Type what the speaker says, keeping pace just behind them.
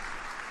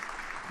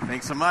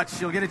Thanks so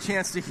much. You'll get a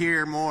chance to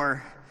hear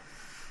more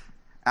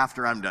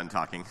after I'm done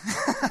talking.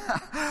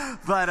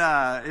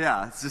 But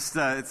it's just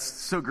it's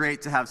so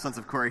great to have Sons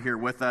of Korah here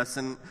with us.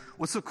 And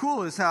what's so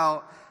cool is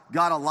how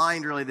God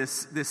aligned really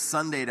this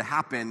Sunday to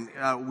happen.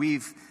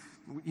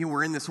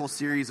 We're in this whole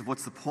series of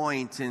what's the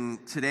point,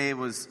 and today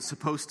was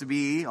supposed to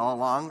be all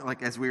along,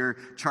 like as we were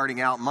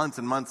charting out months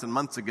and months and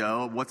months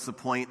ago, what's the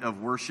point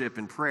of worship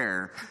and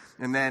prayer?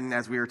 And then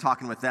as we were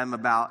talking with them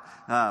about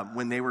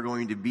when they were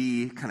going to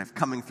be kind of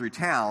coming through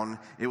town,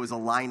 it was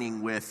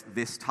aligning with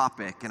this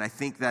topic. And I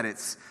think that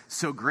it's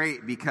so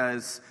great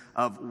because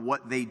of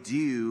what they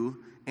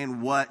do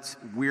and what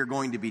we're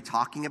going to be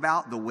talking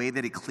about, the way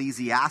that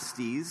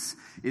Ecclesiastes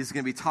is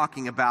going to be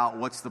talking about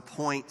what's the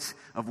point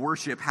of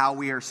worship, how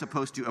we are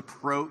supposed to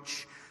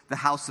approach the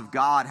house of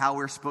God, how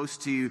we're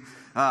supposed to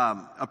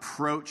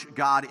approach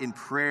God in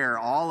prayer.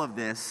 All of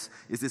this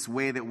is this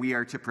way that we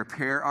are to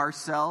prepare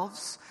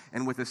ourselves,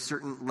 and with a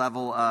certain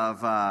level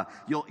of,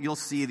 you'll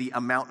see the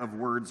amount of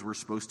words we're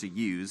supposed to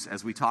use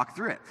as we talk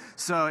through it.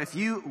 So if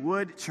you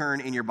would turn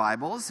in your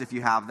Bibles, if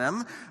you have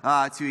them,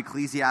 to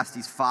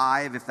Ecclesiastes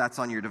 5, if that's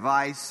on your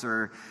device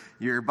or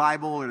your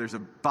Bible, or there's a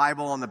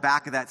Bible on the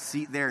back of that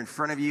seat there in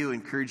front of you. I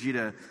encourage you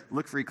to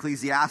look for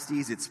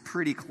Ecclesiastes. It's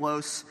pretty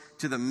close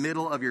to the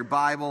middle of your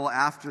Bible.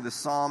 After the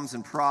Psalms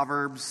and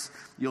Proverbs,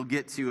 you'll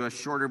get to a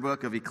shorter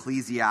book of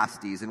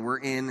Ecclesiastes. And we're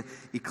in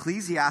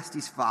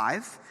Ecclesiastes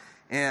 5.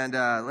 And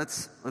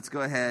let's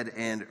go ahead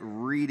and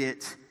read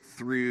it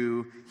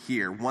through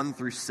here, 1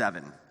 through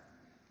 7. It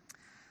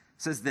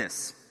says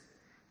this: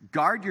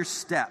 "Guard your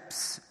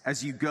steps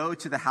as you go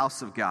to the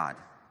house of God,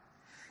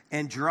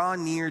 and draw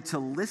near to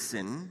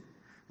listen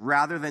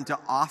rather than to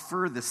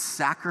offer the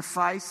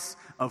sacrifice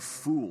of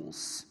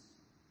fools.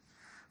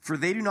 For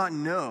they do not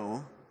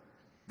know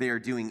they are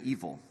doing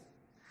evil.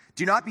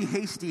 Do not be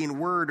hasty in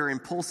word or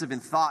impulsive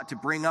in thought to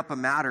bring up a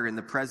matter in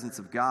the presence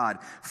of God.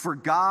 For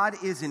God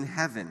is in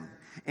heaven,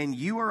 and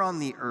you are on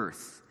the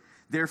earth.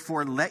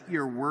 Therefore let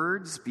your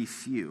words be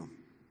few.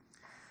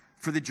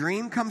 For the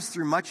dream comes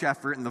through much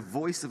effort, and the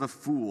voice of a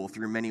fool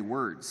through many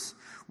words.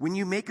 When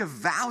you make a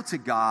vow to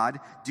God,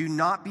 do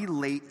not be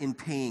late in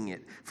paying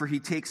it, for he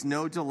takes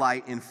no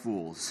delight in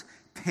fools.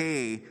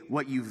 Pay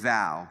what you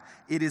vow.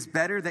 It is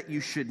better that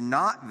you should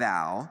not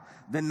vow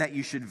than that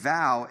you should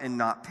vow and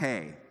not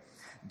pay.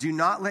 Do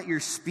not let your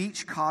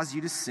speech cause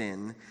you to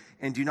sin,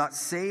 and do not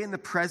say in the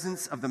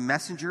presence of the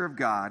messenger of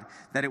God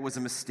that it was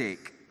a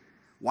mistake.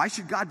 Why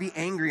should God be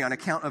angry on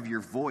account of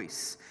your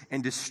voice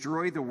and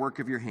destroy the work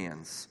of your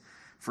hands?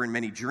 For in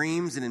many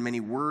dreams and in many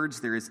words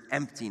there is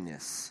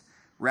emptiness.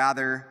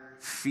 Rather,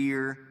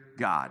 fear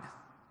God."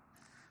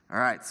 All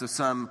right, so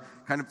some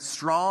kind of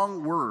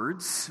strong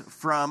words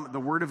from the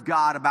Word of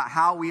God about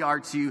how we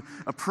are to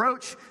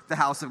approach the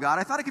house of God.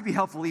 I thought it could be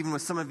helpful even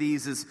with some of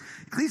these, as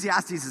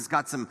Ecclesiastes has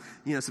got some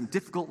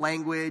difficult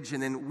language,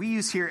 and then we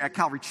use here at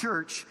Calvary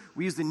Church,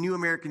 we use the New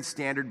American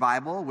Standard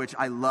Bible, which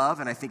I love,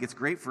 and I think it's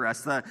great for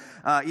us.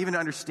 Even to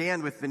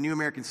understand with the New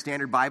American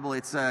Standard Bible,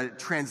 it's a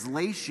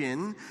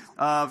translation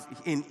of,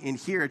 in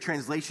here, a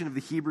translation of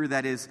the Hebrew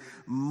that is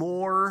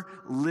more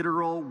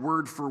literal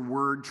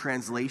word-for-word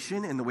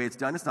translation in the way it's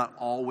done. It's not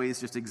always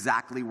just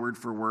exactly word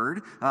for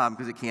word,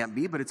 because it can't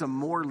be, but it's a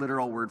more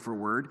literal word for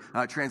word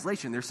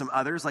translation. There's some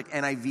others like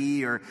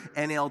NIV or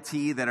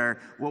NLT that are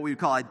what we would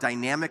call a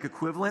dynamic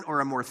equivalent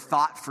or a more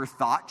thought for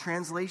thought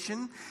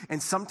translation.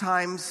 And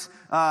sometimes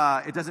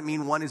it doesn't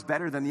mean one is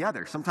better than the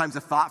other. Sometimes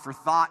a thought for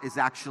thought is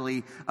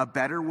actually a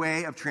better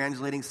way of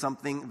translating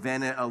something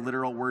than a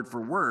literal word for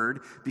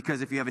word,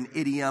 because if you have an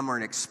idiom or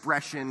an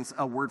expression,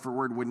 a word for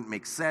word wouldn't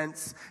make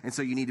sense, and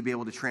so you need to be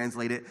able to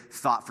translate it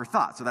thought for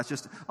thought. So that's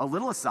just a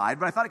little aside,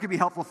 but I thought it could be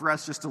helpful for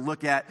us just to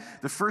look at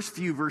the first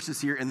few verses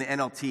here in the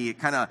NLT. It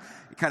kind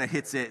of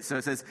hits it. So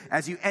it says,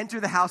 "As you enter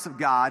the house of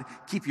God,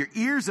 keep your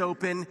ears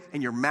open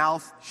and your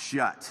mouth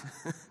shut."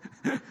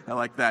 I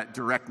like that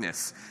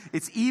directness.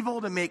 "It's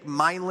evil to make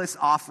mindless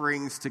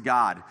offerings to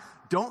God.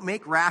 Don't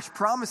make rash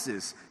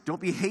promises.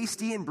 Don't be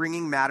hasty in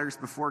bringing matters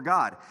before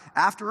God.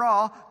 After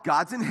all,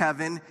 God's in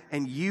heaven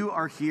and you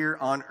are here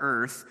on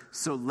earth,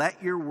 so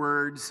let your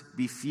words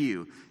be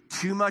few.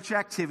 Too much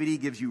activity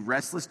gives you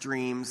restless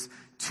dreams.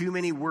 Too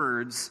many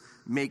words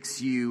makes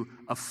you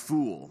a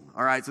fool."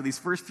 All right, so these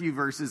first few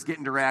verses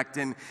getting direct,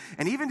 and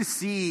even to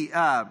see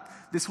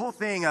this whole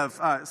thing of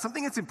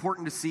something that's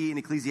important to see in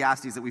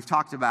Ecclesiastes that we've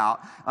talked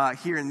about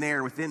here and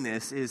there within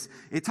this is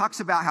it talks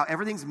about how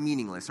everything's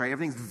meaningless, right?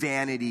 Everything's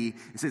vanity.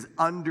 It says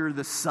under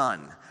the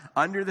sun.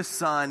 Under the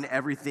sun,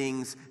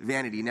 everything's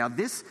vanity. Now,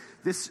 this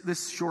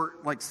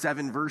short,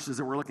 7 verses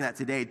that we're looking at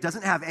today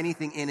doesn't have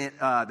anything in it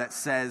that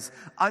says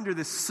under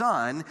the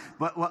sun.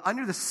 But what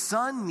under the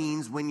sun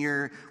means when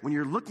you're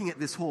looking at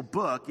this whole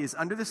book is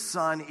under the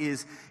sun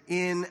is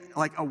in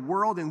like a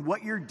world and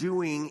what you're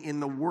doing in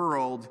the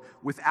world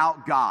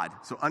without God.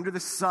 So under the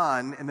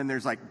sun, and then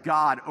there's like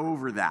God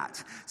over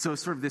that. So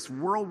sort of this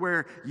world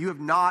where you have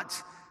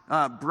not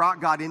brought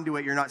God into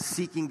it, you're not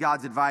seeking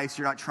God's advice,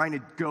 you're not trying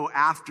to go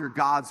after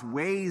God's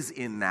ways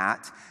in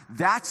that,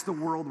 that's the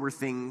world where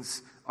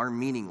things are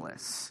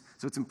meaningless.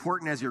 So it's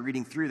important as you're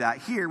reading through that.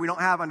 Here, we don't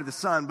have under the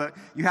sun, but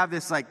you have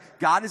this like,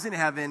 God is in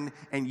heaven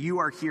and you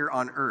are here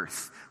on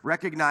earth.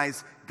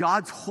 Recognize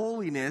God's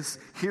holiness,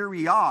 here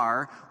we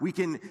are. We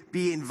can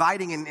be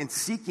inviting and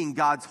seeking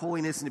God's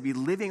holiness and to be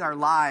living our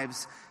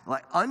lives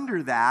like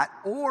under that,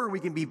 or we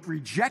can be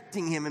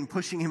rejecting him and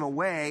pushing him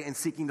away and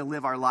seeking to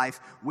live our life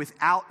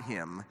without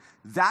him.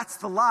 That's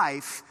the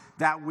life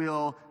that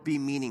will be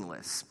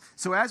meaningless.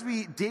 So as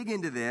we dig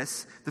into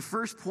this, the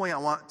first point I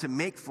want to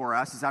make for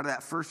us is out of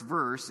that first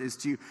verse is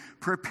to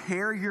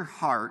prepare your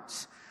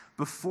heart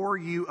before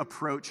you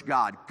approach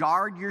God.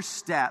 Guard your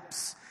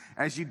steps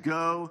as you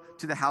go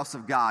to the house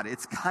of God.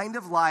 It's kind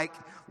of like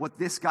what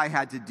this guy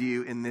had to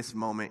do in this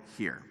moment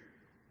here.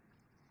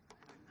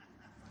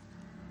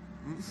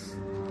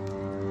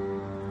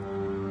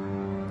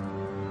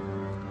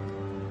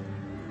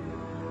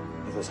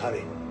 He goes,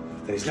 Javi,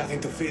 there is nothing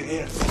to fear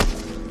here.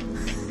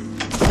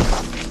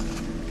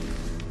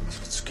 That's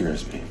what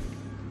scares me.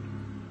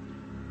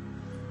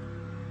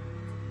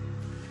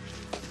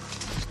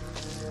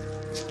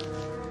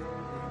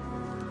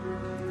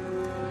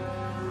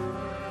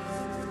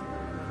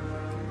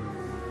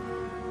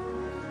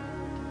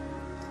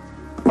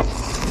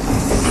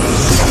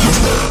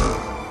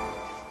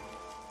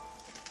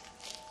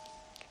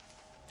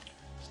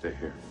 Stay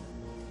here.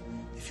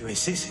 If you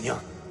insist, senor.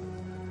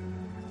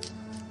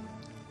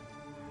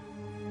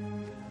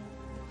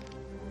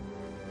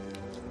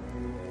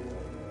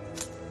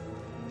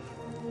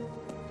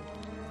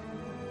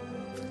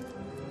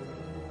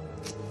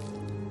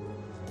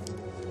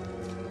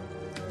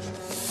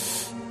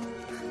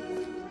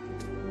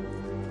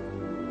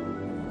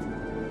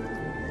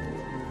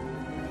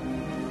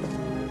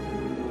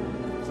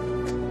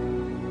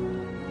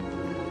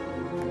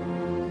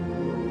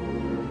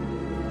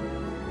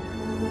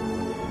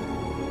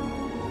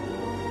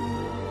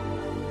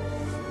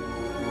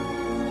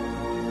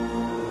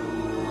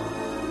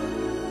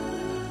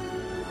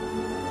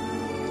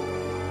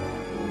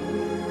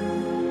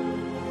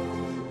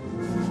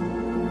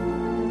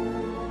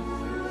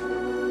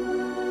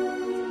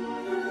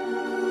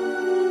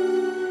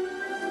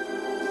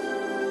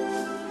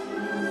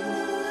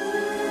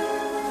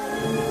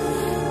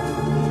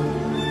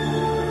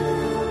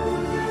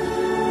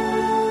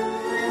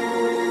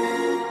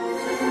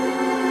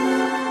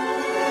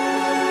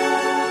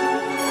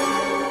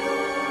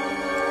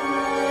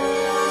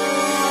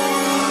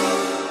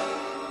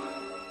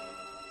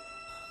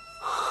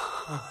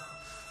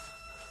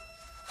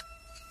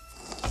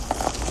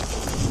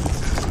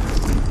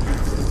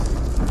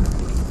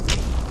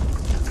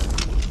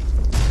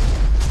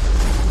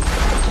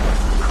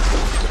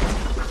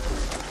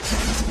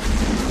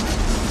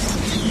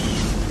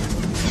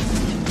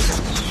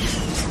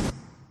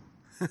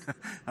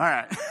 All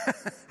right.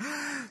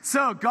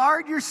 So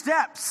guard your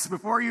steps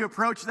before you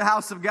approach the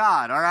house of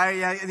God, all right?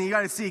 Yeah, and you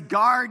got to see,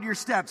 guard your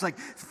steps, like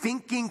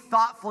thinking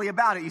thoughtfully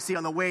about it. You see,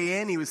 on the way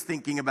in, he was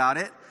thinking about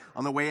it.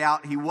 On the way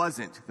out, he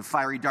wasn't. The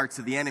fiery darts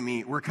of the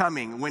enemy were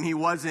coming when he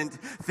wasn't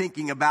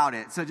thinking about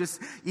it. So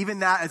just even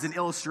that as an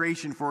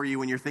illustration for you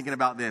when you're thinking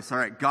about this. All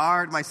right,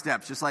 guard my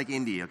steps, just like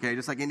Indy, okay?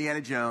 Just like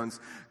Indiana Jones.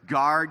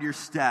 Guard your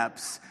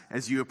steps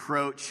as you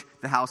approach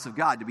the house of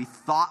God, to be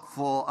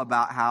thoughtful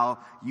about how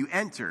you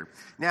enter.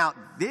 Now,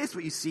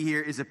 what you see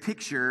here is a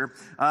picture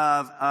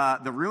of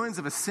the ruins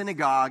of a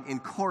synagogue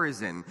in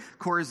Chorazin.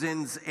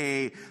 Chorazin's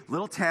a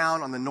little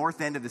town on the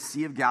north end of the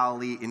Sea of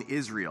Galilee in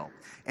Israel.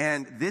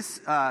 And this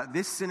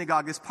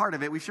synagogue, this part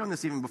of it, we've shown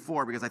this even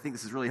before because I think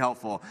this is really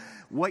helpful.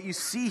 What you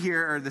see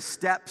here are the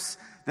steps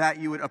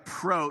that you would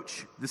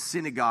approach the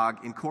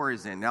synagogue in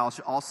Chorazin. Now, I'll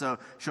also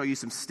show you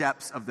some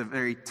steps of the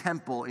very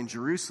temple in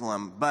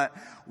Jerusalem. But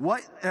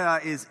what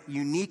is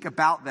unique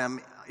about them,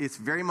 it's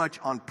very much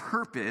on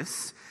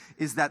purpose,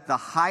 is that the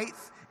height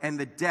and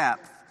the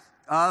depth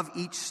of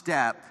each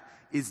step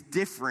is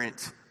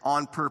different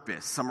on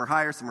purpose. Some are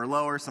higher, some are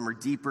lower, some are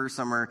deeper,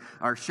 some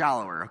are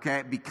shallower,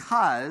 okay?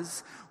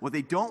 Because what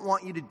they don't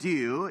want you to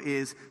do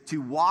is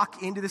to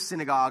walk into the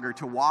synagogue or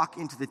to walk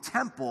into the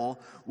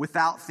temple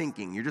without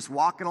thinking. You're just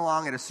walking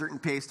along at a certain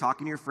pace,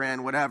 talking to your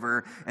friend,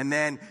 whatever, and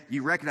then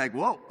you recognize,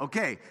 whoa,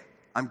 okay,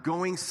 I'm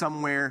going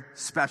somewhere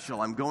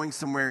special. I'm going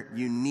somewhere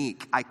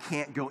unique. I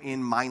can't go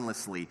in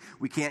mindlessly.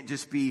 We can't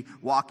just be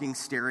walking,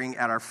 staring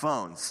at our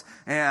phones.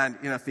 And,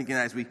 thinking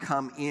as we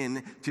come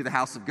in to the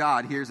house of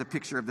God, here's a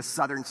picture of the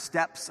southern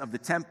steps of the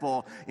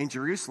temple in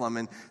Jerusalem.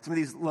 And some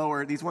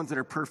of these ones that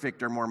are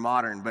perfect are more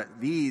modern,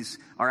 but these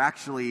are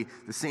actually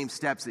the same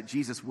steps that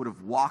Jesus would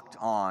have walked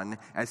on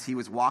as he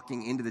was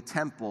walking into the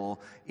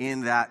temple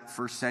in that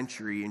first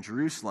century in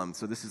Jerusalem.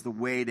 So this is the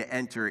way to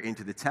enter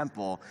into the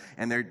temple.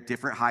 And there are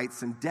different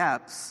heights and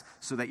depths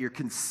so that you're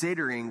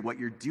considering what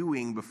you're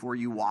doing before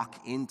you walk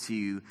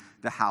into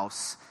the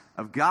house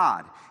of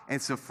God. And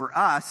so for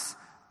us,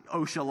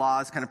 OSHA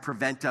laws kind of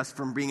prevent us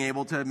from being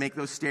able to make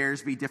those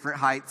stairs be different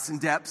heights and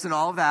depths and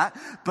all of that.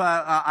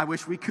 But I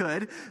wish we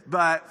could.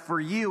 But for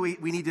you,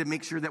 we need to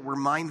make sure that we're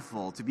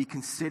mindful, to be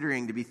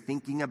considering, to be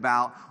thinking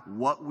about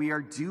what we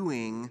are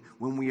doing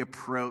when we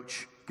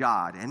approach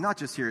God. And not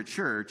just here at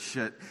church,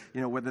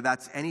 whether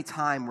that's any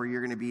time where you're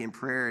going to be in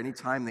prayer, any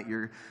time that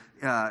you're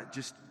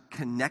just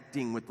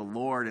connecting with the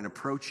Lord and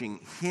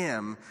approaching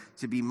Him,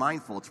 to be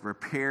mindful, to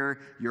prepare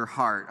your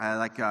heart.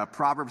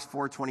 Proverbs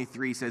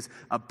 4:23 says,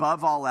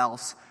 above all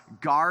else,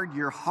 guard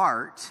your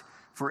heart,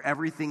 for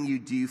everything you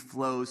do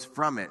flows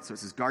from it. So it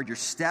says, guard your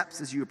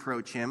steps as you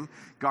approach Him,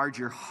 guard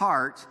your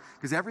heart,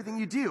 because everything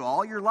you do,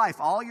 all your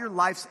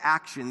life's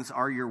actions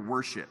are your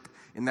worship.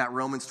 In that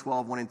Romans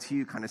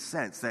 12:1-2 kind of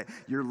sense, that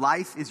your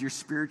life is your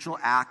spiritual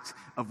act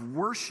of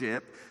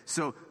worship.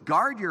 So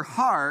guard your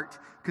heart,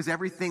 because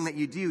everything that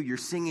you do, you're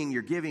singing,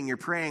 you're giving, you're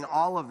praying,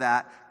 all of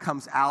that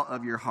comes out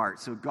of your heart.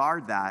 So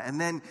guard that. And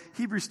then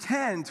Hebrews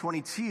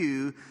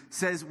 10:22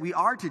 says we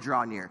are to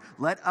draw near.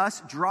 Let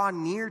us draw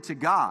near to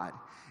God.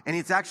 And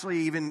it's actually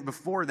even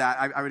before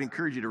that, I would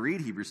encourage you to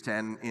read Hebrews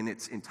 10 in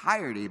its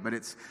entirety, but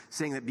it's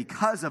saying that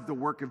because of the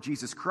work of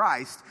Jesus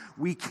Christ,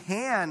 we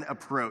can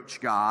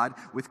approach God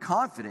with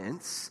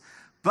confidence,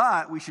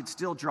 but we should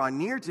still draw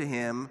near to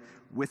Him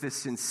with a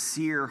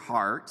sincere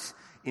heart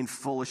in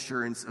full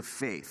assurance of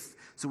faith.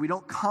 So we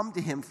don't come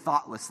to Him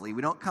thoughtlessly.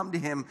 We don't come to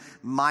Him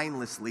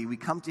mindlessly. We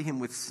come to Him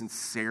with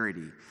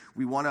sincerity.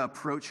 We want to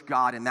approach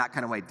God in that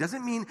kind of way. It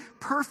doesn't mean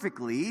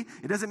perfectly.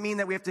 It doesn't mean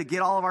that we have to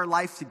get all of our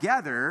life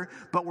together,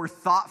 but we're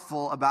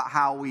thoughtful about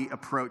how we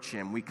approach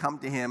Him. We come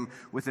to Him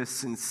with a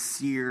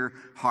sincere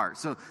heart.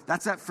 So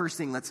that's that first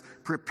thing. Let's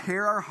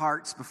prepare our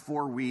hearts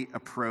before we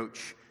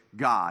approach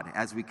God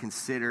as we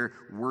consider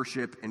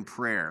worship and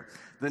prayer.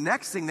 The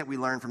next thing that we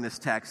learn from this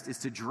text is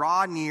to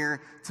draw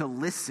near to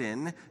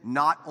listen,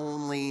 not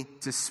only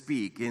to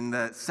speak. In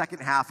the second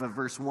half of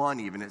verse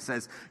 1 even, it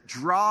says,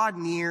 draw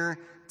near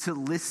to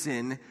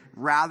listen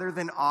rather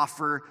than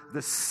offer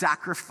the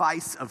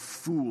sacrifice of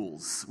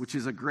fools, which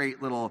is a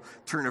great little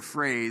turn of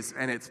phrase,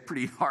 and it's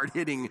pretty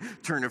hard-hitting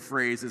turn of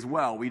phrase as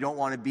well. We don't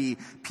want to be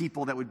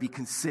people that would be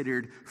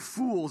considered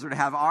fools, or to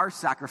have our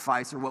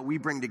sacrifice or what we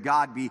bring to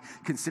God be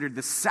considered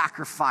the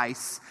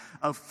sacrifice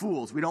of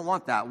fools. We don't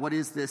want that. What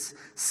is this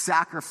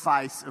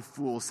sacrifice of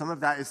fools? Some of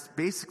that is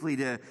basically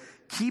to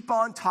keep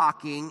on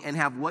talking and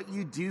have what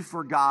you do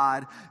for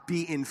God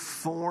be in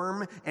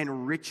form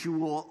and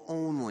ritual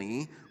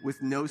only,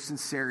 with no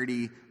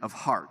sincerity of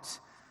heart.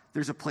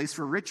 There's a place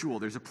for ritual,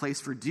 there's a place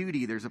for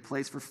duty, there's a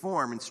place for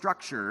form and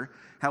structure.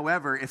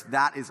 However, if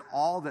that is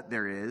all that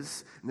there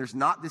is, and there's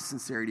not this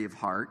sincerity of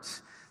heart,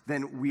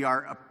 then we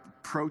are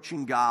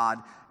approaching God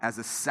as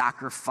a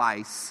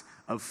sacrifice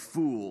of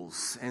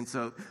fools. And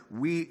so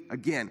we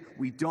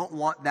don't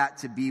want that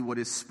to be what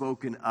is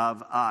spoken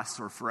of us,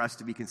 or for us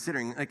to be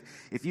considering. Like,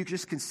 if you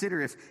just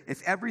consider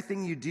if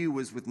everything you do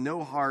was with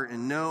no heart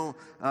and no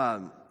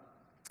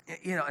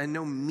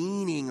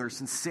meaning or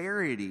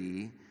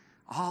sincerity,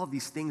 all of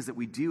these things that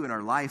we do in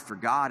our life for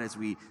God as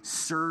we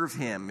serve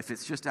Him, if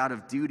it's just out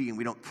of duty and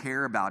we don't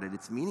care about it,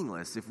 it's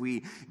meaningless. If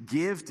we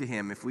give to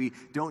Him, if we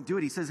don't do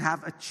it, He says,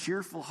 have a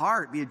cheerful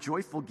heart, be a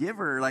joyful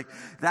giver. Like,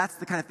 that's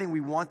the kind of thing we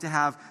want to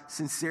have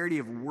sincerity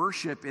of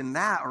worship in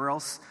that, or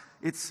else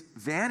it's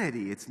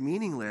vanity, it's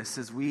meaningless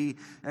as we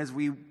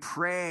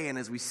pray and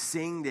as we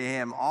sing to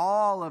Him.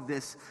 All of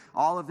this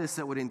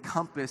that would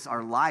encompass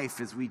our life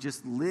as we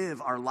just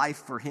live our life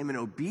for Him in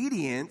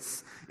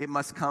obedience, it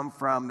must come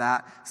from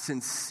that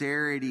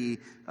sincerity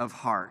of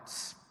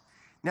hearts.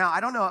 Now, I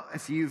don't know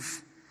if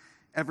you've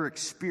ever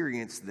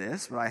experienced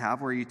this, but I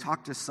have, where you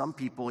talk to some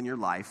people in your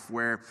life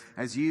where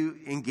as you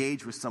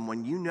engage with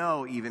someone,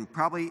 even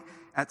probably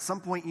at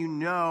some point,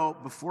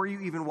 before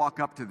you even walk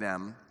up to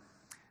them,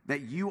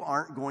 that you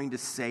aren't going to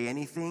say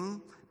anything,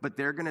 but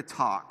they're going to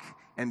talk,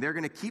 and they're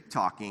going to keep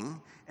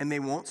talking, and they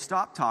won't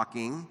stop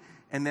talking,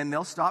 and then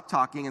they'll stop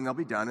talking, and they'll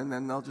be done, and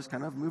then they'll just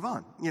kind of move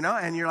on,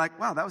 And you're like,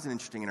 wow, that was an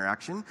interesting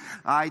interaction.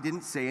 I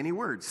didn't say any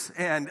words.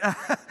 And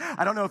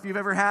I don't know if you've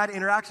ever had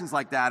interactions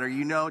like that,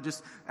 or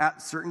just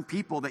at certain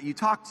people that you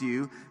talk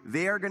to,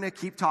 they are going to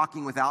keep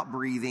talking without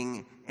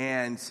breathing,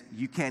 and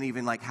you can't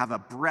even have a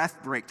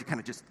breath break to kind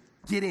of just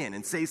get in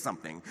and say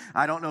something.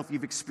 I don't know if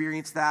you've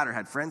experienced that or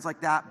had friends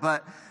like that,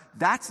 but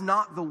that's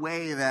not the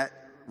way that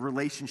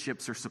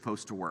relationships are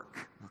supposed to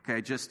work.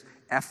 Okay, just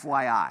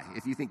FYI.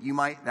 If you think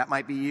that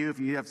might be you, if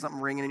you have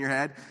something ringing in your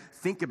head,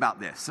 think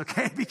about this,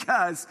 okay?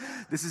 Because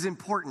this is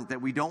important,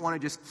 that we don't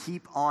want to just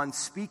keep on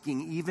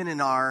speaking. Even in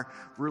our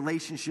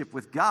relationship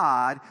with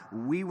God,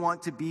 we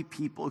want to be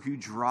people who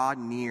draw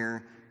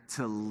near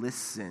to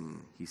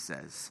listen, he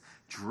says.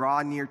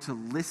 Draw near to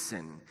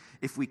listen.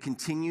 If we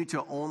continue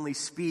to only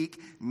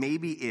speak,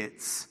 maybe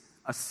it's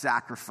a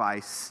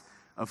sacrifice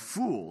of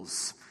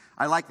fools.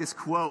 I like this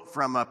quote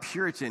from a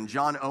Puritan,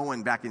 John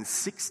Owen, back in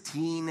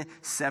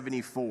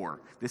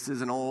 1674. This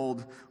is an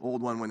old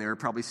one when they were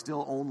probably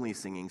still only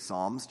singing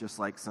psalms, just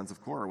like Sons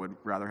of Korah would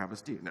rather have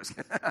us do. No,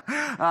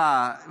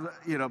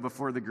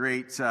 before the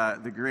great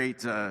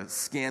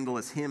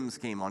scandalous hymns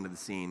came onto the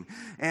scene.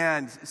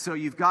 And so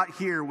you've got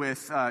here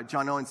with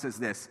John Owen says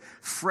this: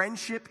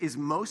 friendship is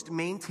most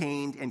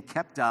maintained and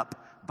kept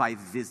up by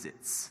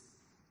visits.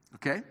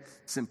 Okay,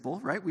 simple,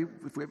 right?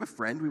 If we have a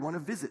friend, we want to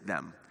visit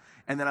them.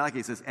 And then I like it,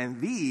 he says, and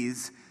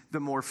these the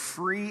more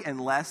free and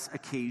less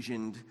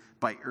occasioned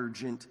by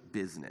urgent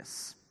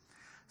business.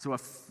 So a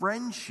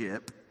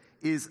friendship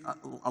is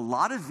a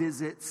lot of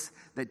visits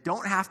that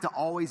don't have to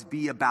always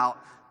be about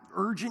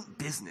urgent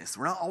business.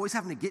 We're not always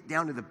having to get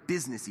down to the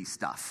businessy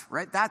stuff,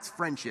 right? That's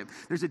friendship.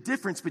 There's a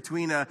difference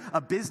between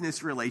a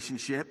business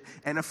relationship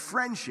and a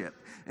friendship.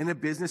 In a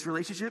business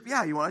relationship,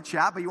 yeah, you want to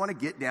chat, but you want to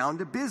get down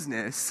to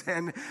business.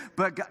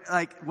 But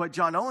like what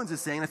John Owens is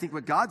saying, I think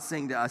what God's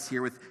saying to us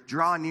here with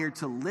draw near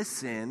to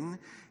listen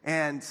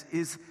and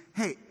is,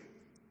 hey,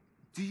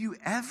 do you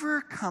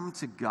ever come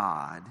to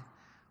God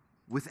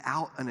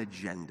without an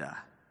agenda?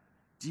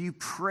 Do you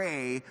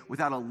pray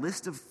without a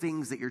list of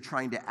things that you're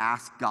trying to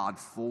ask God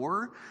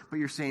for, but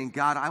you're saying,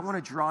 God, I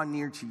want to draw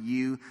near to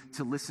you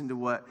to listen to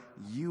what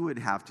you would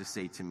have to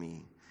say to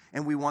me?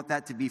 And we want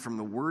that to be from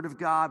the Word of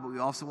God, but we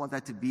also want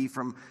that to be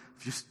from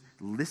just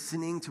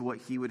listening to what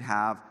he would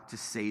have to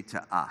say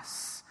to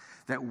us.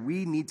 That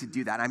we need to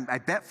do that. I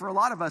bet for a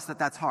lot of us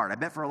that's hard. I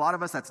bet for a lot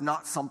of us that's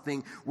not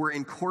something we're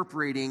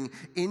incorporating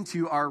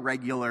into our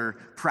regular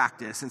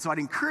practice. And so I'd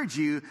encourage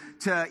you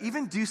to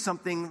even do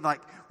something like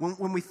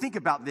when we think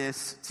about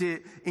this, to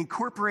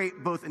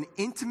incorporate both an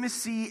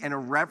intimacy and a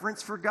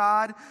reverence for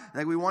God.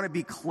 Like we want to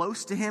be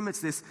close to him.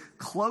 It's this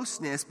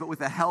closeness, but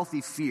with a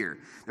healthy fear.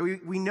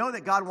 That we know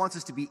that God wants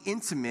us to be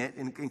intimate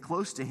and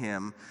close to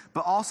him,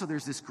 but also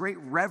there's this great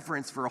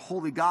reverence for a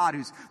holy God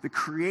who's the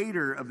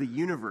creator of the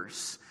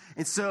universe.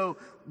 And so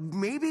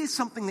maybe it's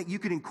something that you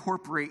could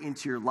incorporate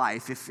into your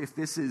life if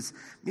this is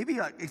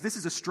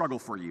a struggle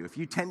for you. If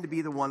you tend to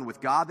be the one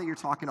with God that you're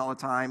talking all the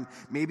time,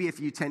 maybe if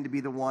you tend to be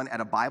the one at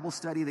a Bible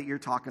study that you're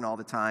talking all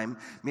the time,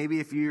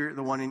 maybe if you're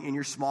the one in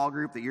your small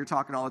group that you're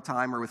talking all the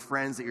time or with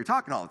friends that you're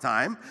talking all the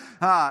time,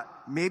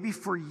 maybe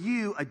for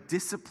you a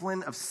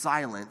discipline of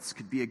silence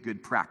could be a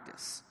good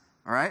practice.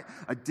 All right?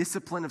 A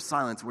discipline of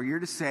silence where you're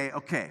to say,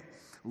 okay,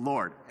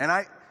 Lord,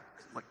 and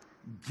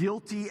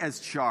guilty as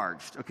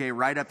charged, okay,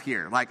 right up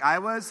here. Like I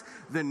was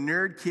the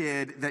nerd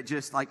kid that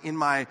just like in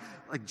my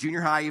like junior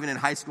high, even in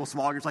high school,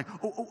 small groups, like,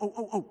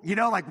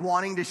 like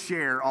wanting to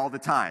share all the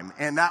time.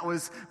 And that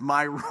was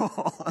my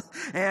role.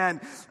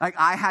 And like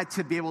I had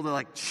to be able to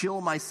like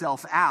chill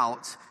myself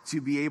out to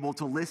be able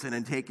to listen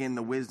and take in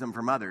the wisdom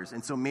from others.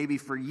 And so maybe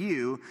for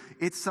you,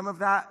 it's some of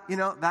that,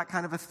 that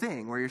kind of a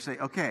thing where you're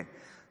saying, okay,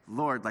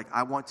 Lord, like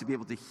I want to be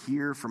able to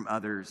hear from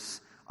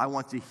others. I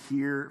want to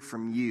hear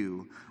from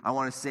you. I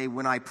want to say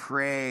when I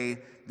pray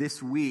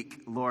this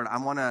week, Lord, I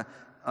want to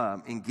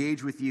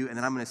engage with you, and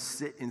then I'm going to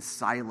sit in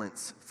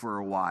silence for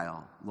a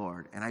while,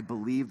 Lord. And I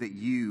believe that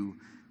you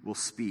will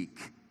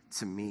speak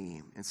to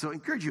me. And so I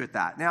encourage you with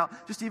that. Now,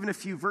 just even a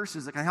few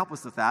verses that can help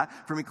us with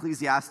that. From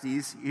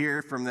Ecclesiastes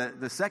here, from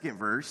the second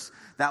verse,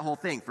 that whole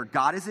thing. For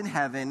God is in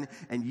heaven,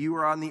 and you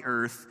are on the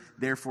earth,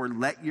 therefore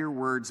let your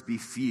words be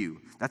few.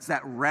 That's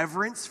that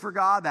reverence for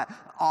God, that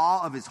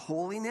awe of his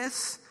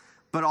holiness,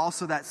 but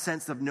also that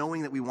sense of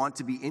knowing that we want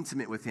to be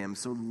intimate with him.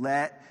 So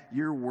let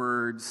your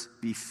words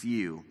be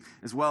few.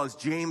 As well as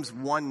James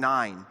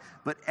 1:9.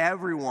 But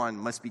everyone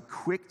must be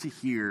quick to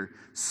hear,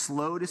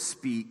 slow to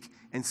speak,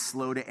 and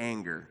slow to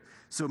anger.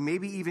 So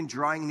maybe even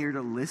drawing near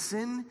to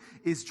listen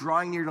is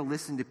drawing near to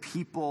listen to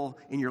people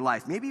in your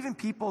life. Maybe even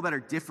people that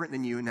are different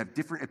than you and have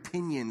different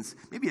opinions.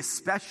 Maybe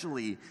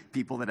especially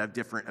people that have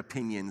different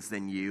opinions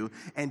than you.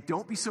 And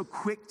don't be so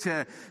quick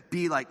to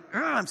be like,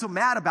 I'm so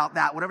mad about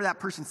that, whatever that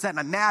person said, and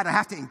I'm mad, I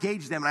have to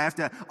engage them, and I have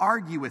to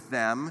argue with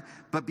them.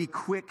 But be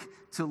quick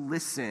to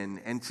listen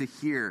and to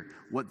hear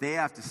what they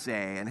have to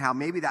say, and how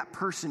maybe that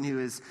person who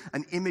is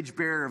an image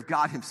bearer of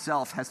God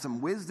himself has some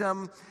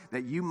wisdom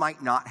that you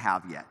might not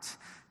have yet.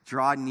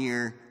 Draw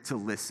near to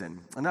listen.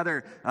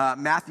 Another,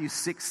 Matthew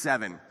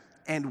 6:7.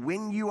 And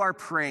when you are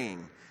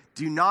praying,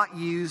 do not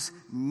use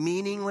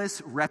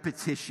meaningless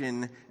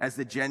repetition as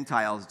the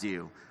Gentiles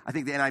do. I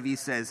think the NIV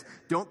says,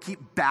 don't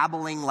keep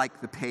babbling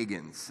like the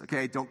pagans,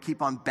 okay? Don't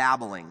keep on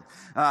babbling.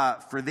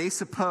 For they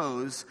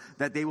suppose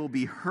that they will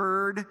be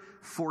heard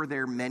for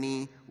their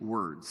many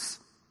words.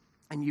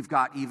 And you've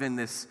got even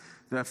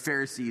the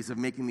Pharisees of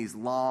making these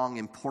long,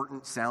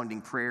 important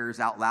sounding prayers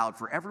out loud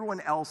for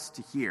everyone else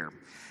to hear.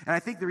 And I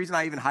think the reason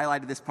I even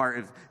highlighted this part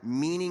of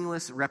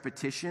meaningless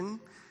repetition,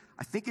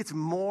 I think it's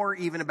more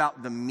even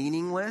about the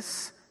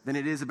meaningless than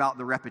it is about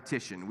the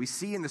repetition. We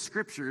see in the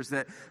scriptures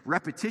that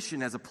repetition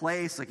has a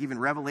place, like even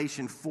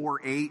Revelation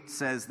 4:8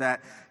 says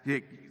that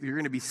you're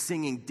going to be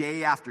singing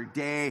day after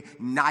day,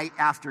 night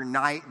after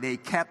night. They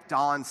kept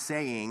on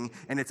saying,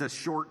 and it's a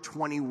short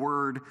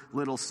 20-word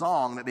little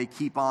song that they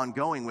keep on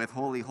going with,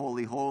 holy,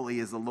 holy, holy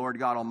is the Lord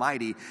God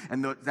Almighty.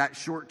 And that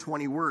short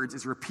 20 words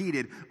is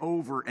repeated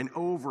over and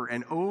over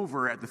and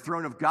over at the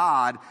throne of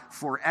God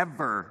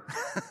forever.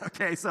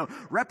 Okay, so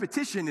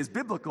repetition is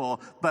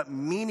biblical, but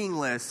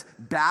meaningless,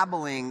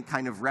 babbling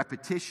kind of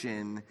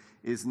repetition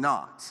is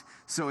not.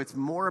 So it's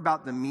more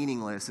about the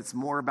meaningless. It's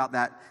more about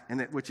that,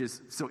 which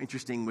is so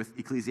interesting with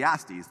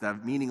Ecclesiastes, the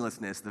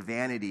meaninglessness, the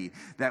vanity,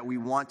 that we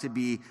want to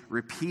be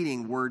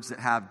repeating words that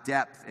have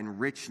depth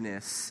and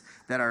richness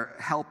that are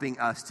helping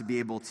us to be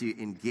able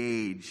to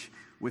engage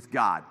with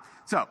God.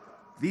 So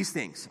these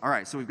things. All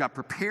right, so we've got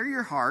prepare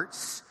your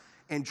hearts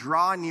and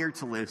draw near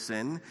to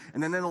listen.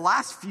 And then in the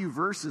last few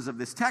verses of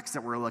this text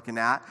that we're looking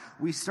at,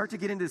 we start to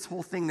get into this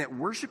whole thing that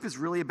worship is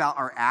really about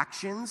our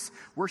actions.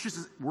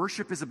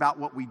 Worship is about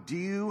what we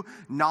do,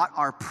 not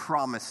our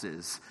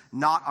promises,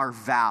 not our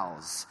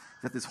vows.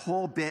 That this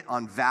whole bit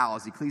on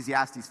vows,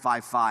 Ecclesiastes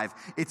 5:5,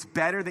 it's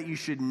better that you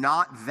should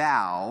not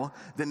vow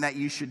than that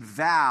you should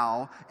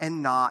vow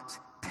and not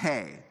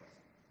pay.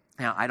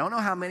 Now, I don't know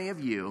how many of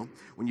you,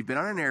 when you've been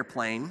on an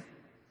airplane,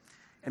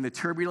 and the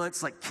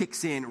turbulence like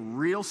kicks in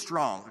real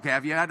strong. Okay,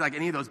 have you had like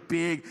any of those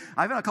big,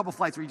 I've had a couple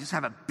flights where you just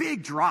have a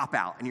big drop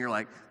out and you're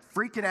like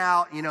freaking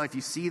out. You know, if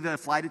you see the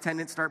flight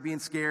attendant start being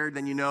scared,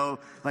 then you know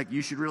like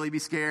you should really be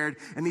scared.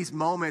 And these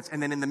moments,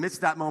 and then in the midst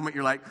of that moment,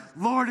 you're like,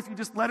 Lord, if you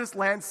just let us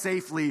land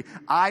safely,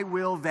 I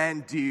will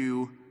then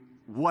do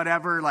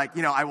whatever, like,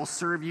 you know, I will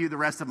serve you the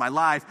rest of my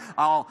life.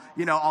 I'll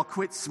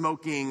quit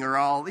smoking, or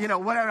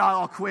whatever.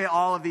 I'll quit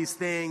all of these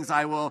things.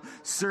 I will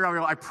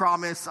serve. I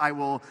promise I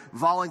will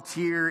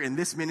volunteer in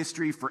this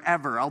ministry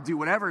forever. I'll do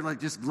whatever. Like,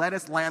 just let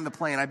us land the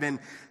plane.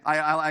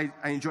 I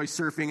enjoy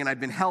surfing, and I've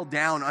been held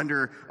down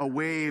under a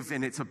wave,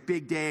 and it's a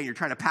big day, and you're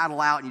trying to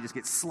paddle out, and you just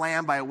get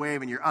slammed by a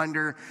wave, and you're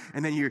under,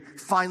 and then you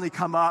finally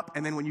come up,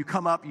 and then when you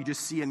come up, you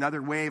just see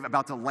another wave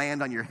about to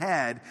land on your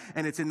head,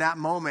 and it's in that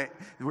moment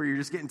where you're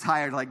just getting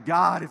tired, like,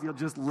 God, if you'll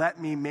just let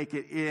me make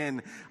it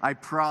in, I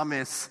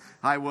promise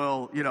I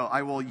will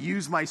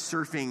use my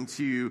surfing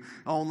to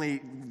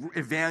only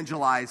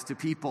evangelize to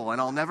people,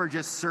 and I'll never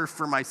just surf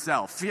for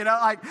myself. You know,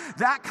 like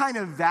that kind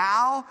of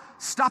vow,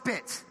 stop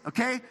it,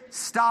 okay?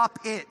 Stop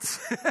it.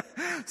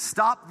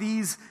 Stop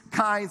these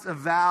kinds of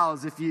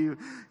vows. If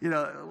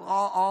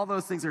all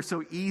those things are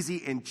so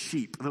easy and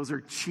cheap. Those are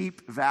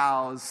cheap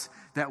vows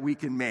that we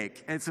can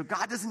make. And so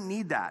God doesn't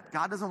need that.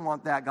 God doesn't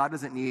want that. God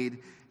doesn't need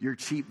your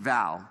cheap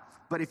vow.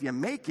 But if you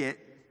make it,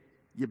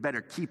 you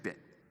better keep it.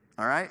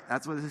 All right?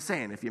 That's what it's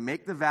saying. If you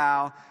make the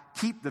vow,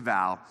 keep the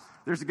vow.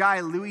 There's a guy,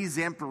 Louis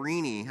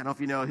Zamperini. I don't know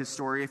if you know his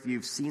story, if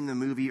you've seen the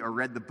movie or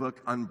read the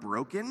book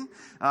Unbroken.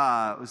 It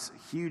was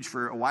huge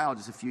for a while,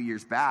 just a few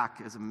years back.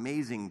 It was an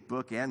amazing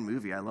book and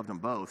movie. I loved them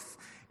both.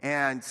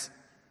 And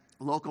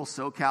local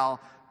SoCal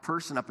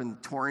person up in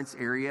Torrance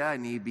area,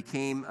 and he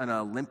became an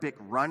Olympic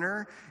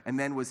runner, and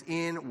then was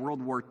in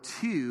World War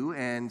II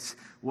and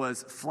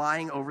was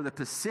flying over the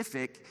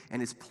Pacific,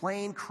 and his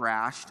plane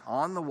crashed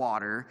on the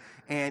water,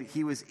 and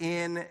he was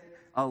in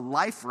a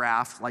life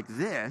raft like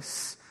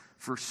this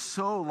for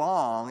so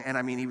long, and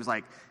I mean, he was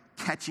like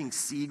catching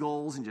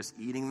seagulls and just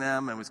eating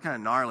them, and it was kind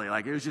of gnarly.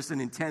 Like, it was just an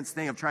intense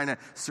thing of trying to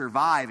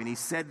survive, and he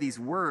said these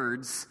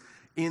words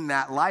in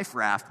that life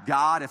raft: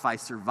 God, if I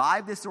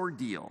survive this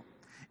ordeal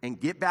and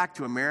get back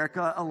to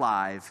America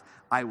alive,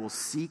 I will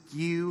seek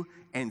you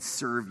and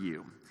serve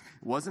you.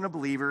 Wasn't a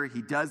believer.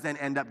 He does then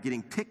end up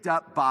getting picked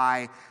up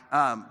by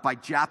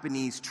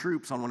Japanese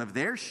troops on one of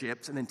their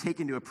ships, and then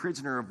taken to a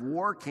prisoner of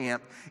war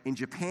camp in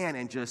Japan,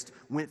 and just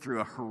went through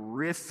a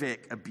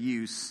horrific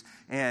abuse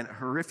and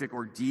horrific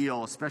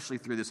ordeal, especially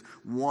through this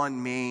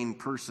one main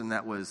person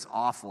that was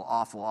awful,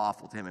 awful,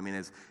 awful to him. I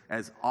mean,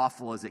 as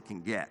awful as it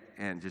can get,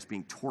 and just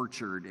being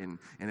tortured and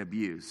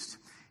abused.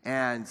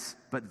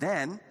 But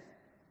then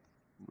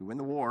we win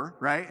the war,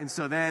 right? And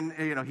so then,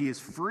 he is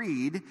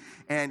freed,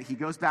 and he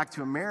goes back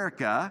to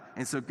America,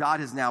 and so God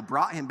has now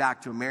brought him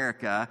back to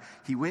America.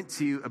 He went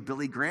to a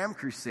Billy Graham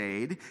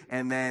crusade,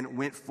 and then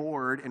went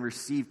forward and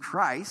received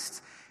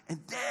Christ. And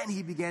then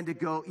he began to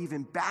go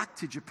even back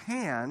to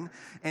Japan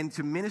and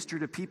to minister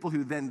to people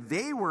who then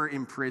they were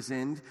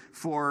imprisoned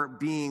for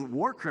being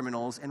war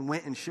criminals, and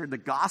went and shared the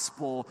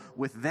gospel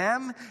with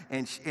them,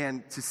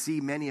 and to see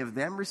many of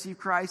them receive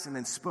Christ, and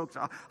then spoke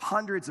to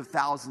hundreds of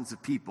thousands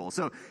of people.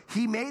 So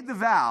he made the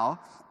vow,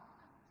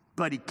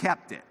 but he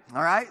kept it.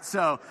 All right?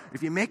 So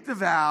if you make the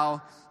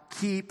vow,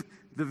 keep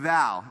the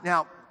vow.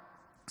 Now,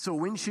 so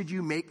when should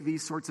you make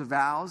these sorts of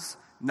vows?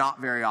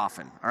 Not very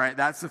often. All right?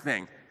 That's the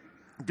thing.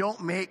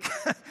 Don't make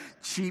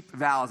cheap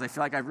vows. I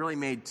feel like I've really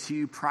made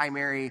two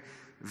primary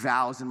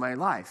vows in my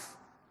life.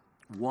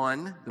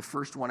 One, the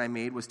first one I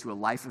made was to a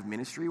life of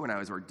ministry when I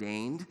was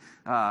ordained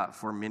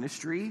for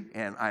ministry,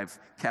 and I've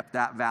kept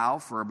that vow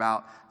for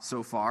about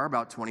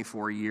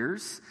 24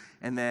 years.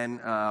 And then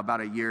about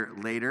a year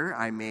later,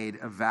 I made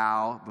a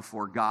vow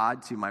before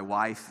God to my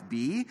wife,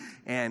 B,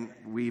 and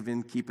we've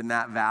been keeping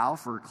that vow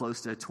for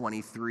close to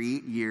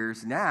 23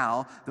 years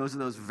now. Those are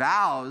those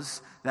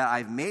vows that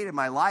I've made in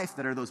my life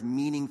that are those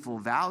meaningful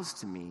vows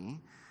to me.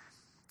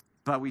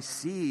 But we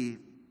see,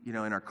 in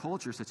our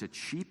culture, such a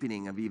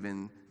cheapening of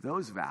even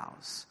those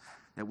vows,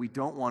 that we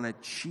don't want to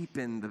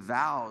cheapen the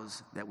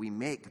vows that we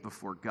make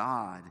before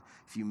God.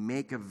 If you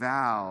make a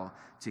vow,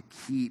 to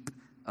keep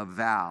a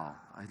vow.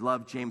 I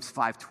love James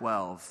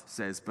 5:12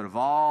 says, "But of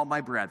all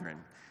my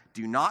brethren,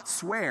 do not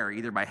swear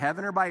either by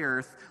heaven or by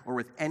earth or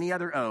with any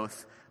other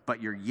oath,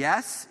 but your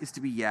yes is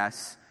to be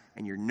yes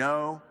and your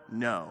no,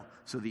 no,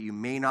 so that you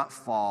may not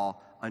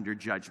fall under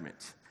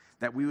judgment."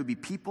 That we would be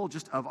people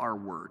just of our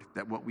word.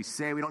 That what we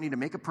say, we don't need to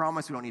make a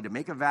promise, we don't need to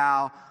make a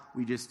vow.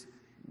 We just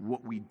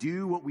what we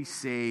do, what we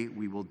say,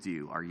 we will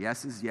do. Our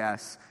yes is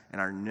yes, and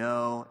our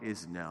no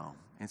is no.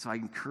 And so I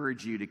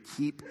encourage you to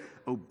keep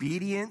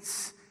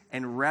obedience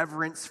and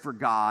reverence for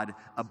God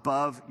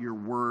above your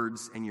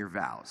words and your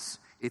vows.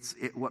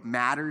 What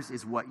matters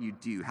is what you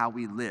do, how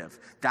we live.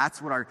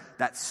 That's what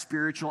that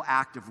spiritual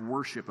act of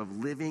worship, of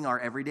living our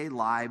everyday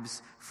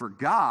lives for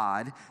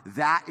God,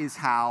 that is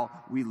how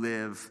we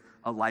live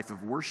a life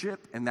of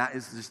worship, and that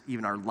is just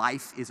even our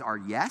life is our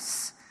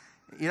yes.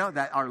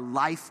 That our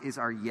life is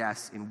our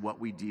yes in what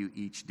we do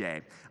each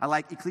day. I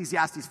like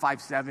Ecclesiastes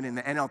 5:7 in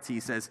the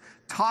NLT says,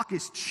 talk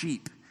is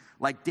cheap,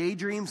 like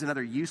daydreams and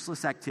other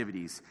useless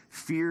activities.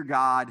 Fear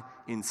God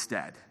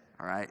instead.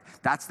 All right?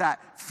 That's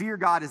that. Fear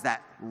God is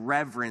that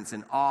reverence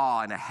and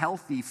awe and a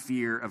healthy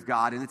fear of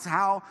God. And it's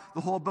how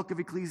the whole book of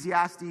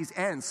Ecclesiastes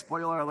ends.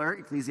 Spoiler alert,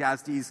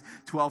 Ecclesiastes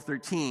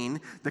 12:13.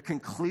 The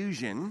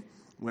conclusion,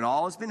 when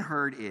all has been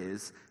heard,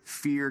 is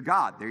fear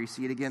God. There you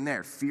see it again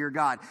there. Fear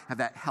God. Have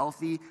that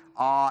healthy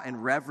awe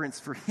and reverence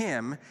for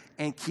him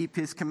and keep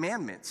his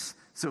commandments.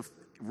 So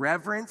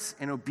reverence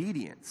and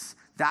obedience.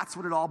 That's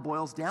what it all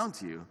boils down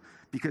to,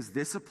 because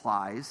this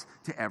applies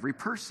to every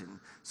person.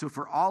 So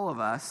for all of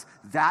us,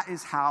 that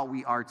is how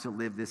we are to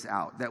live this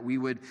out, that we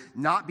would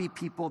not be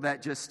people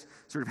that just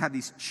sort of have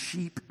these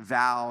cheap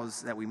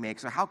vows that we make.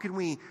 So how can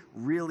we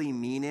really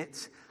mean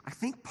it? I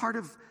think part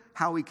of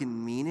how we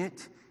can mean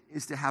it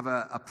is to have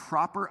a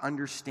proper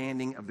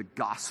understanding of the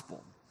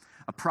gospel,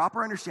 a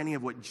proper understanding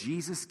of what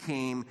Jesus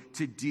came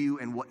to do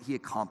and what he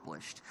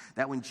accomplished.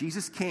 That when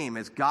Jesus came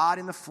as God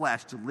in the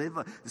flesh to live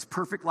this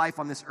perfect life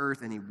on this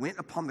earth, and he went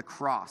upon the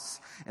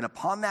cross, and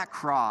upon that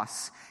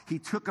cross, he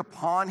took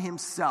upon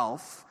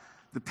himself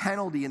the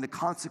penalty and the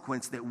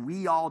consequence that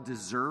we all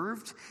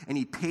deserved, and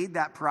he paid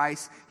that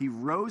price. He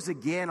rose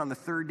again on the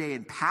third day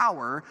in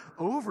power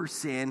over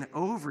sin,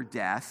 over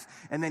death,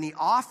 and then he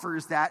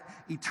offers that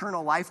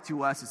eternal life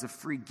to us as a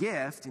free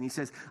gift, and he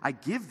says, I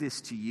give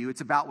this to you. It's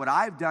about what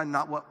I've done,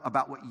 not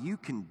about what you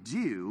can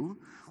do.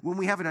 When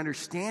we have an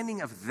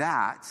understanding of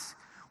that,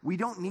 we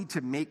don't need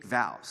to make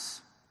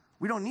vows.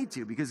 We don't need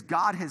to, because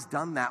God has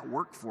done that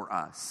work for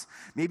us.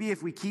 Maybe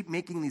if we keep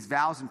making these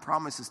vows and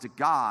promises to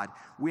God,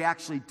 we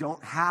actually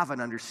don't have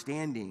an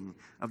understanding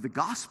of the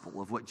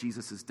gospel of what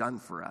Jesus has done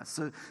for us.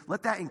 So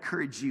let that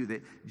encourage you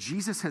that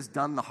Jesus has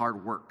done the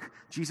hard work.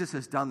 Jesus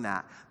has done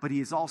that, but he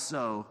has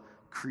also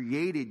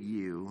created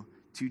you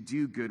to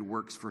do good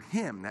works for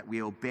him, that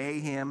we obey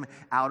him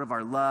out of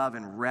our love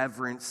and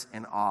reverence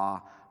and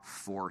awe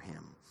for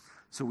him.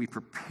 So we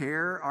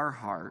prepare our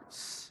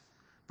hearts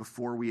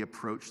before we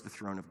approach the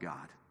throne of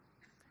God.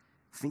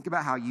 Think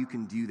about how you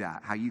can do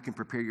that, how you can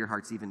prepare your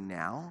hearts even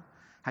now,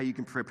 how you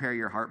can prepare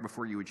your heart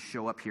before you would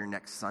show up here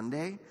next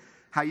Sunday,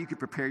 how you could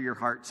prepare your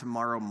heart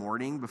tomorrow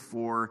morning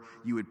before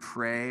you would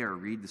pray or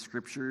read the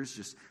scriptures.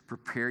 Just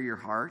prepare your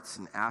hearts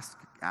and ask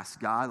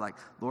God, like,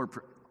 Lord,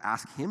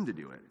 ask him to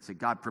do it. Say,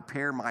 God,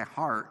 prepare my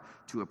heart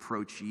to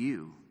approach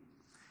you.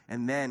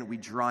 And then we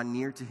draw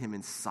near to him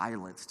in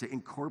silence, to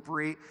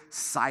incorporate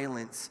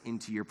silence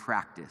into your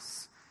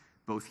practice,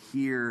 both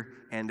here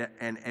and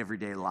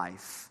everyday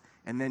life.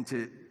 And then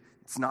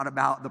it's not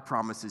about the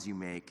promises you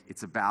make.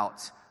 It's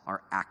about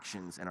our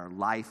actions and our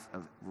life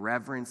of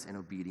reverence and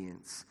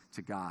obedience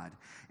to God.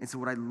 And so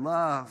what I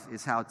love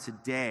is how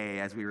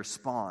today, as we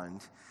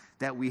respond,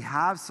 that we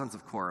have Sons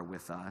of Korah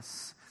with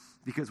us,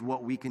 because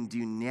what we can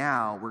do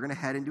now, we're going to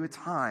head into a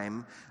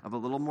time of a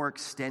little more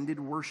extended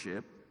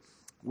worship,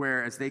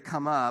 where as they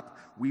come up,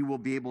 we will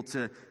be able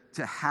to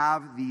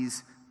have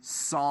these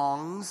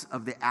songs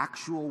of the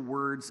actual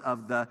words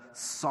of the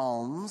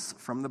Psalms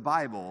from the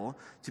Bible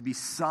to be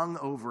sung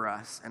over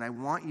us. And I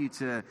want you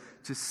to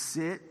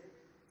sit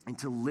and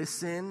to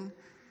listen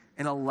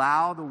and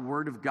allow the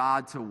Word of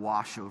God to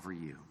wash over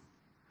you.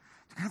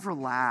 To kind of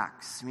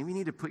relax. Maybe you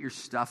need to put your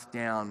stuff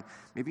down.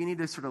 Maybe you need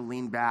to sort of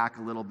lean back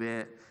a little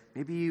bit.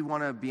 Maybe you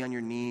want to be on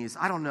your knees.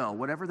 I don't know.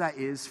 Whatever that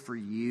is for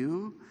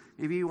you.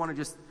 Maybe you want to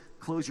just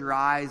close your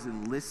eyes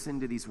and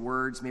listen to these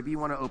words. Maybe you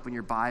want to open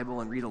your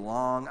Bible and read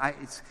along.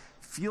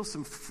 Feel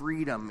some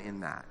freedom in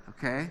that,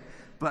 okay?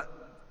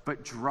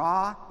 But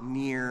draw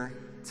near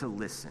to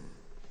listen.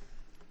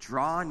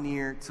 Draw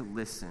near to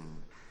listen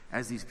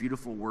as these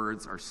beautiful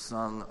words are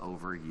sung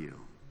over you.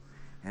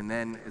 And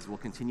then as we'll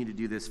continue to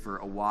do this for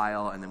a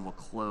while, and then we'll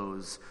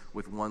close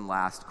with one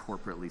last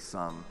corporately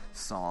sung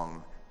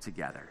song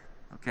together.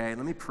 Okay?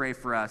 Let me pray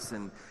for us,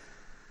 and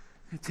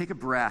take a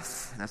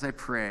breath, and as I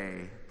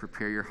pray,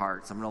 prepare your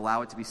hearts. I'm going to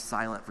allow it to be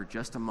silent for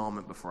just a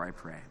moment before I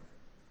pray.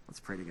 Let's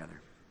pray together.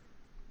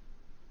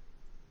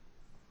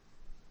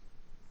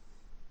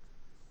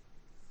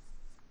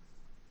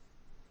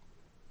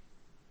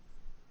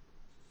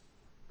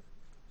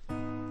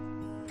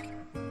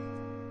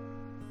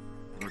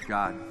 Lord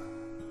God,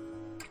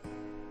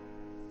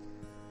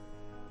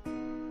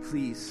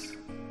 please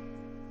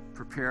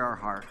prepare our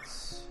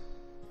hearts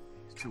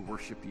to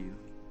worship you.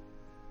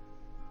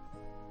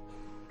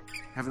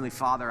 Heavenly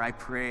Father, I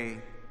pray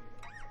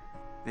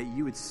that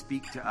you would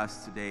speak to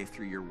us today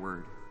through your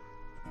word.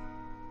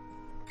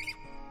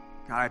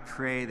 God, I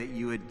pray that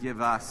you would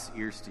give us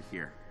ears to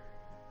hear,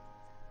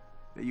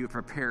 that you would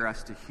prepare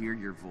us to hear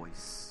your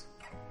voice.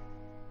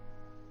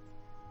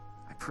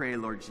 I pray,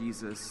 Lord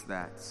Jesus,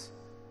 that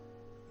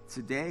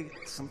today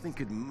something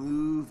could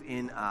move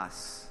in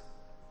us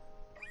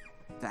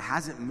that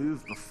hasn't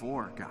moved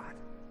before, God.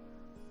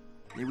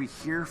 May we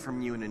hear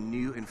from you in a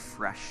new and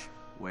fresh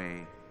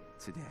way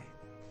today.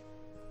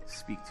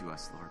 Speak to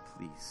us, Lord,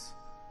 please.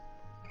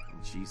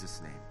 In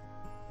Jesus' name,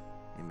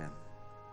 amen.